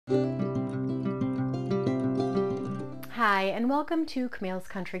Hi, and welcome to Camille's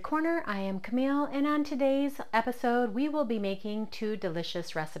Country Corner. I am Camille, and on today's episode, we will be making two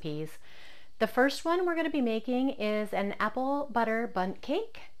delicious recipes. The first one we're going to be making is an apple butter bundt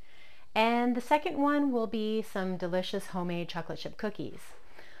cake, and the second one will be some delicious homemade chocolate chip cookies.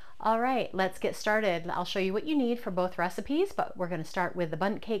 All right, let's get started. I'll show you what you need for both recipes, but we're going to start with the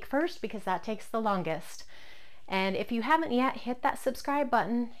bundt cake first because that takes the longest. And if you haven't yet, hit that subscribe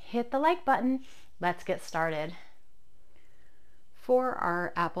button, hit the like button. Let's get started. For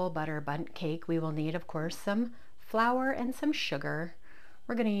our apple butter bundt cake, we will need, of course, some flour and some sugar.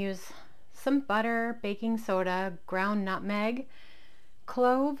 We're going to use some butter, baking soda, ground nutmeg,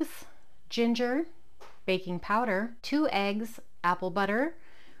 cloves, ginger, baking powder, 2 eggs, apple butter.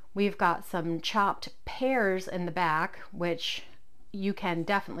 We've got some chopped pears in the back, which you can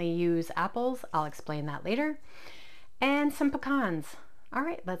definitely use apples. I'll explain that later. And some pecans. All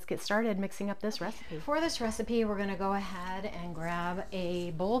right, let's get started mixing up this recipe. For this recipe, we're gonna go ahead and grab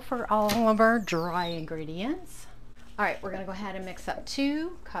a bowl for all of our dry ingredients. All right, we're gonna go ahead and mix up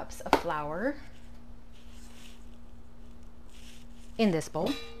 2 cups of flour in this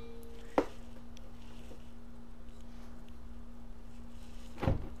bowl.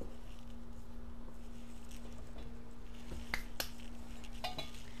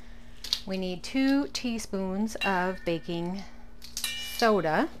 We need 2 teaspoons of baking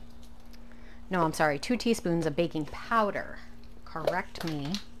soda. No, I'm sorry, 2 teaspoons of baking powder. Correct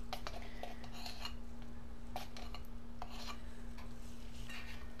me.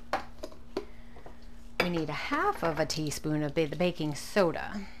 We need 1/2 teaspoon of the baking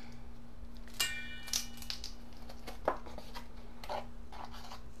soda.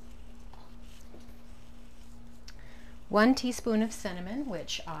 One teaspoon of cinnamon,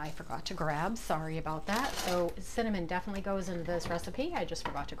 which I forgot to grab. Sorry about that. So cinnamon definitely goes into this recipe. I just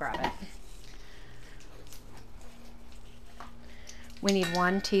forgot to grab it. We need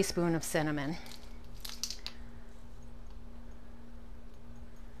 1 teaspoon of cinnamon.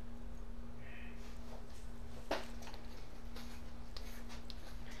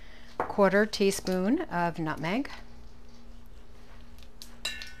 Quarter teaspoon of nutmeg.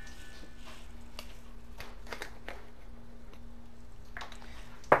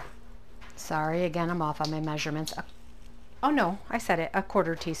 Sorry, again, I'm off on my measurements. Oh no, I said it,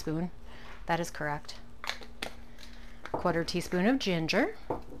 1/4 teaspoon. That is correct. 1/4 teaspoon of ginger.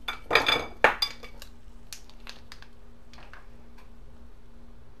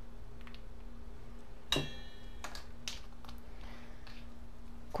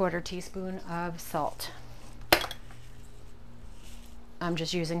 Quarter teaspoon of salt. I'm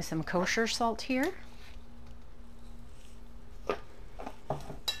just using some kosher salt here.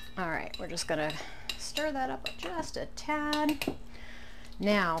 All right, we're just gonna stir that up just a tad.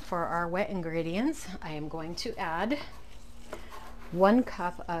 Now for our wet ingredients, I am going to add 1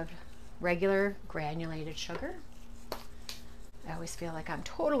 cup of regular granulated sugar. I always feel like I'm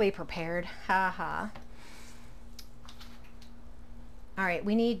totally prepared, haha. All right,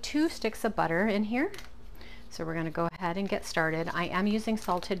 we need 2 sticks of butter in here. So we're gonna go ahead and get started. I am using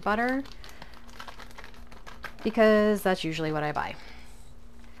salted butter because that's usually what I buy.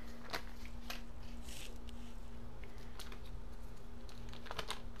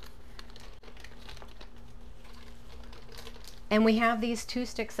 And we have these 2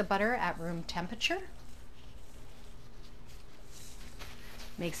 sticks of butter at room temperature.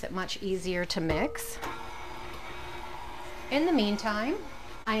 Makes it much easier to mix. In the meantime,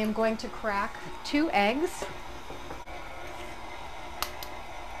 I am going to crack 2 eggs.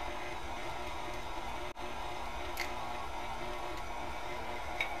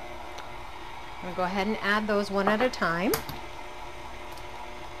 I'm going to go ahead and add those one at a time.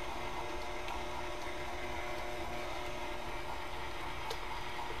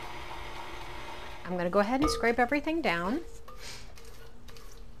 I'm going to go ahead and scrape everything down.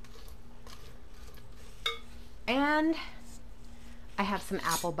 And I have some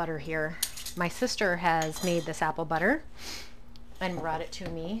apple butter here. My sister has made this apple butter and brought it to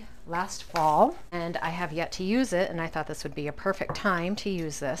me last fall, and I have yet to use it, and I thought this would be a perfect time to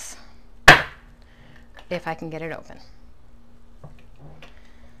use this if I can get it open.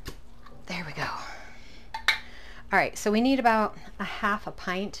 There we go. All right, so we need about 1/2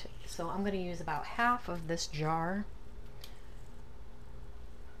 pint. So I'm going to use about 1/2 of this jar.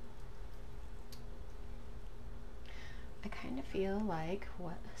 I kind of feel like,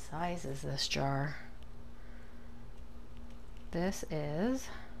 what size is this jar? This is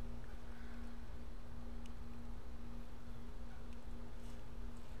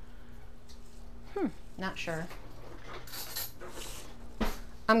not sure.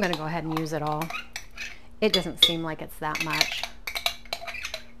 I'm going to go ahead and use it all. It doesn't seem like it's that much.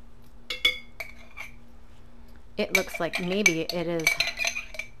 It looks like maybe it is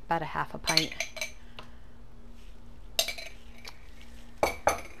about a half a pint.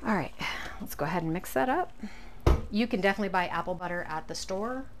 All right, let's go ahead and mix that up. You can definitely buy apple butter at the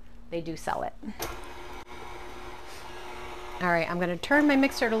store. They do sell it. All right, I'm gonna turn my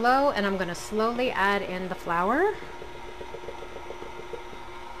mixer to low and I'm gonna slowly add in the flour.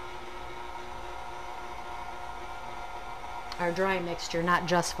 Our dry mixture, not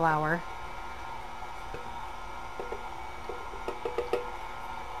just flour.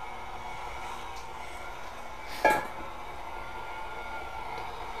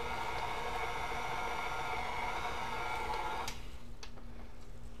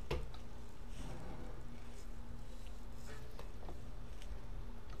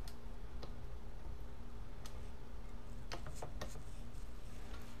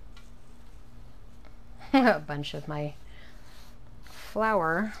 A bunch of my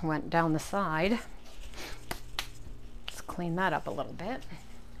flour went down the side. Let's clean that up a little bit.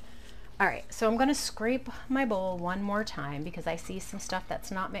 All right, so I'm going to scrape my bowl one more time because I see some stuff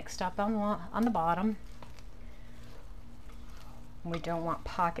that's not mixed up on the bottom. We don't want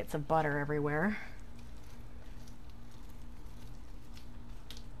pockets of butter everywhere.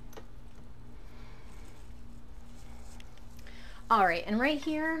 All right, and right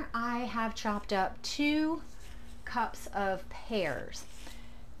here I have chopped up 2 cups of pears.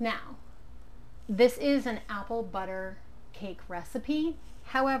 Now, this is an apple butter cake recipe.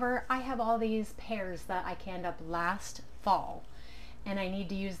 However, I have all these pears that I canned up last fall and I need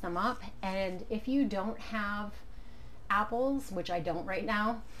to use them up. And if you don't have apples, which I don't right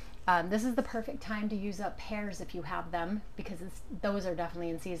now, this is the perfect time to use up pears if you have them, because those are definitely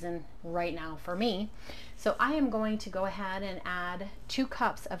in season right now for me. So I am going to go ahead and add 2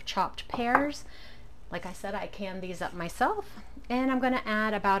 cups of chopped pears. Like I said, I canned these up myself, and I'm going to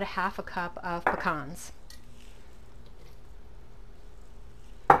add about a half a cup of pecans.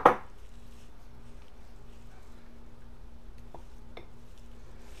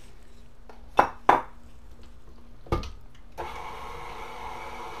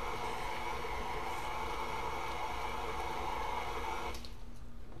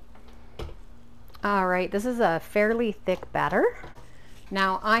 All right, this is a fairly thick batter.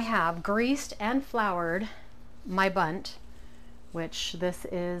 Now I have greased and floured my Bundt, which this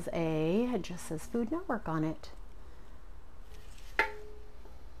is it just says Food Network on it.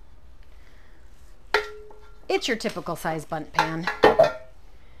 It's your typical size Bundt pan.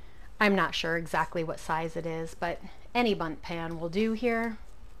 I'm not sure exactly what size it is, but any Bundt pan will do here.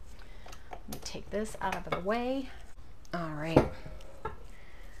 Let me take this out of the way. All right.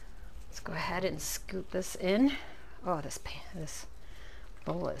 Let's go ahead and scoop this in. Oh, this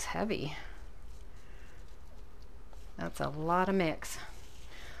bowl is heavy. That's a lot of mix.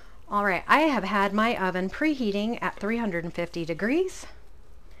 All right, I have had my oven preheating at 350 degrees.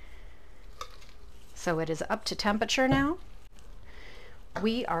 So it is up to temperature now.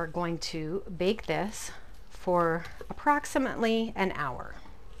 We are going to bake this for approximately an hour.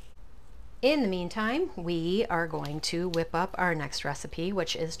 In the meantime, we are going to whip up our next recipe,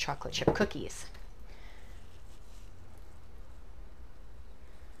 which is chocolate chip cookies.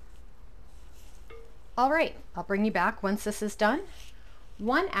 All right, I'll bring you back once this is done.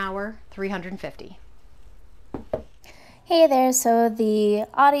 1 hour, 350. Hey there, so the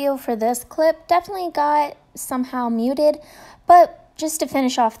audio for this clip definitely got somehow muted, but just to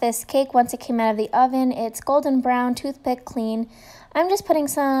finish off this cake, once it came out of the oven, it's golden brown, toothpick clean. I'm just putting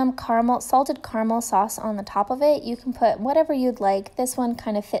some salted caramel sauce on the top of it. You can put whatever you'd like. This one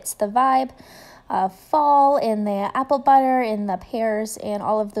kind of fits the vibe of fall in the apple butter, in the pears, and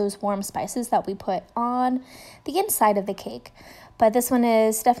all of those warm spices that we put on the inside of the cake. But this one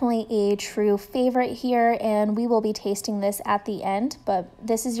is definitely a true favorite here, and we will be tasting this at the end. But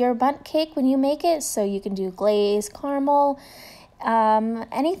this is your Bundt cake when you make it, so you can do glaze, caramel,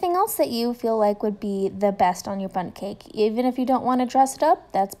 anything else that you feel like would be the best on your Bundt cake. Even if you don't want to dress it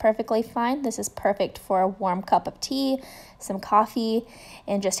up, that's perfectly fine. This is perfect for a warm cup of tea, some coffee,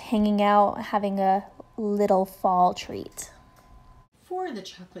 and just hanging out, having a little fall treat. For the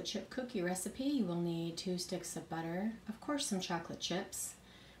chocolate chip cookie recipe, you will need 2 sticks of butter, of course some chocolate chips.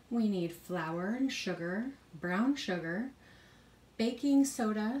 We need flour and sugar, brown sugar, baking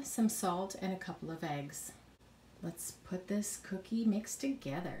soda, some salt, and a couple of eggs. Let's put this cookie mix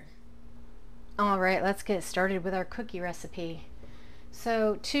together. All right, let's get started with our cookie recipe.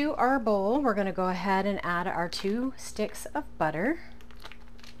 So to our bowl, we're going to go ahead and add our 2 sticks of butter.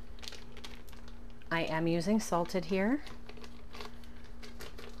 I am using salted here.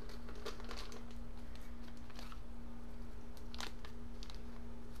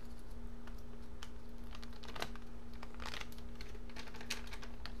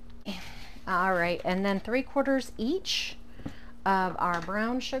 All right, and then 3/4 each of our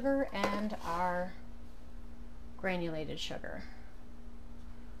brown sugar and our granulated sugar.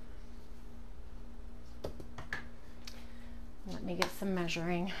 Let me get some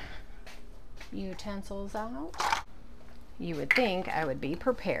measuring utensils out. You would think I would be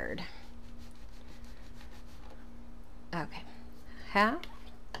prepared. Okay, 1/2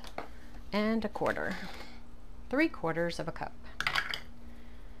 and 1/4. 3/4 of a cup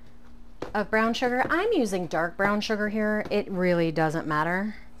of brown sugar. I'm using dark brown sugar here. It really doesn't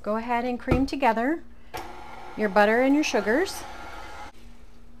matter. Go ahead and cream together your butter and your sugars.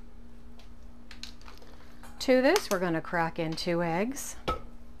 To this, we're going to crack in 2 eggs.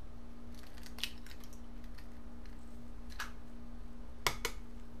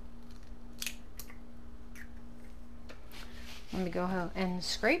 Let me go ahead and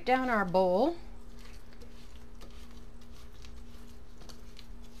scrape down our bowl.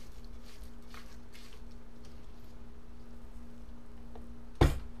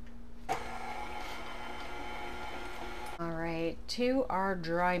 All right, to our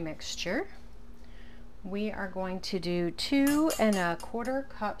dry mixture, we are going to do 2 1/4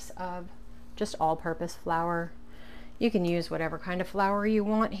 cups of just all-purpose flour. You can use whatever kind of flour you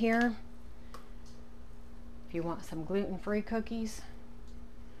want here. If you want some gluten-free cookies.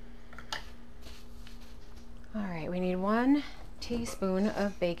 All right, we need 1 teaspoon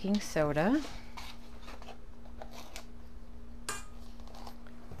of baking soda.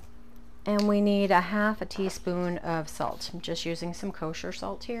 And we need 1/2 teaspoon of salt. I'm just using some kosher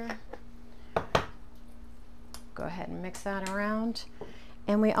salt here. Go ahead and mix that around.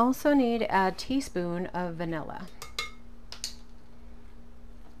 And we also need a teaspoon of vanilla.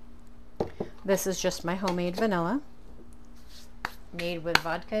 This is just my homemade vanilla, made with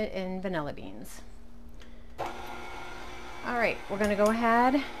vodka and vanilla beans. All right, we're gonna go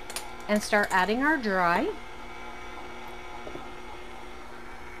ahead and start adding our dry.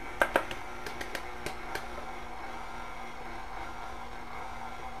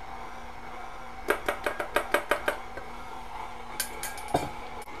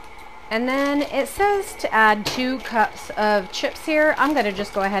 And then it says to add 2 cups of chips here. I'm gonna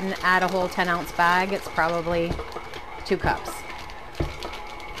just go ahead and add a whole 10-ounce bag. It's probably 2 cups.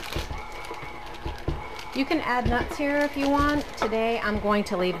 You can add nuts here if you want. Today I'm going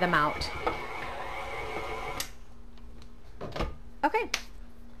to leave them out. Okay,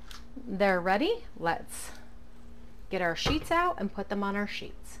 they're ready. Let's get our sheets out and put them on our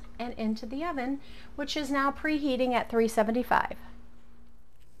sheets and into the oven, which is now preheating at 375.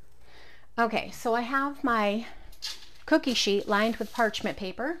 Okay, so I have my cookie sheet lined with parchment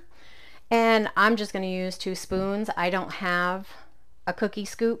paper, and I'm just going to use 2 spoons. I don't have a cookie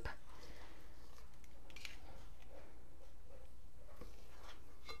scoop.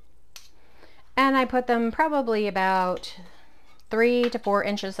 And I put them probably about 3 to 4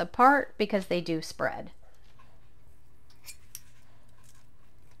 inches apart because they do spread.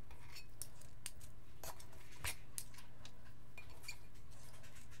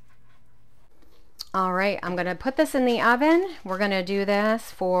 All right, I'm gonna put this in the oven. We're gonna do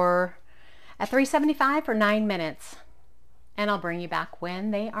this at 375 for 9 minutes. And I'll bring you back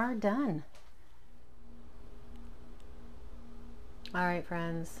when they are done. All right,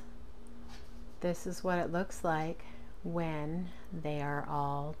 friends. This is what it looks like when they are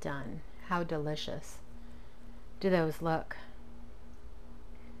all done. How delicious do those look?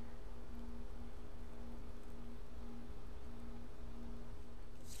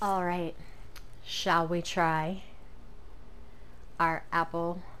 All right. Shall we try our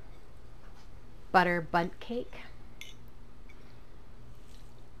apple butter bundt cake?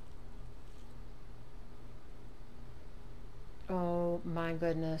 Oh my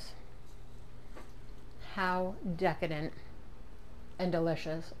goodness. How decadent and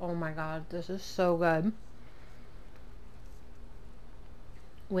delicious. Oh my God, this is so good.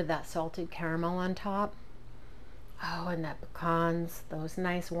 With that salted caramel on top. Oh, and that pecans, those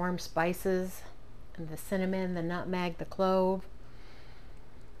nice warm spices. And the cinnamon, the nutmeg, the clove,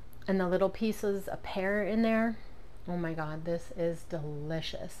 and the little pieces of pear in there. Oh my God, this is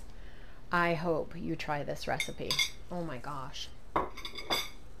delicious. I hope you try this recipe. Oh my gosh.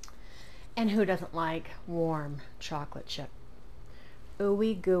 And who doesn't like warm chocolate chip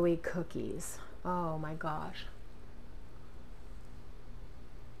ooey gooey cookies? Oh my gosh.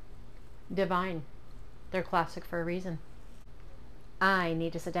 Divine. They're classic for a reason. I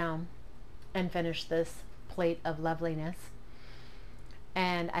need to sit down and finish this plate of loveliness.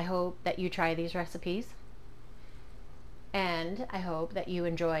 And I hope that you try these recipes. And I hope that you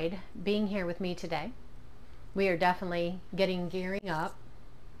enjoyed being here with me today. We are definitely gearing up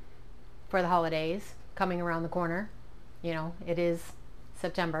for the holidays coming around the corner. You know, it is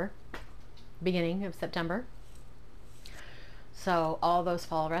September, beginning of September. So all those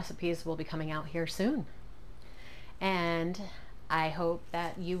fall recipes will be coming out here soon. And I hope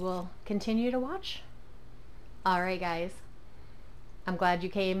that you will continue to watch. All right, guys. I'm glad you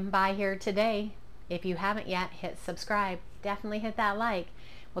came by here today. If you haven't yet, hit subscribe. Definitely hit that like.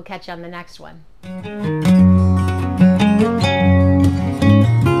 We'll catch you on the next one.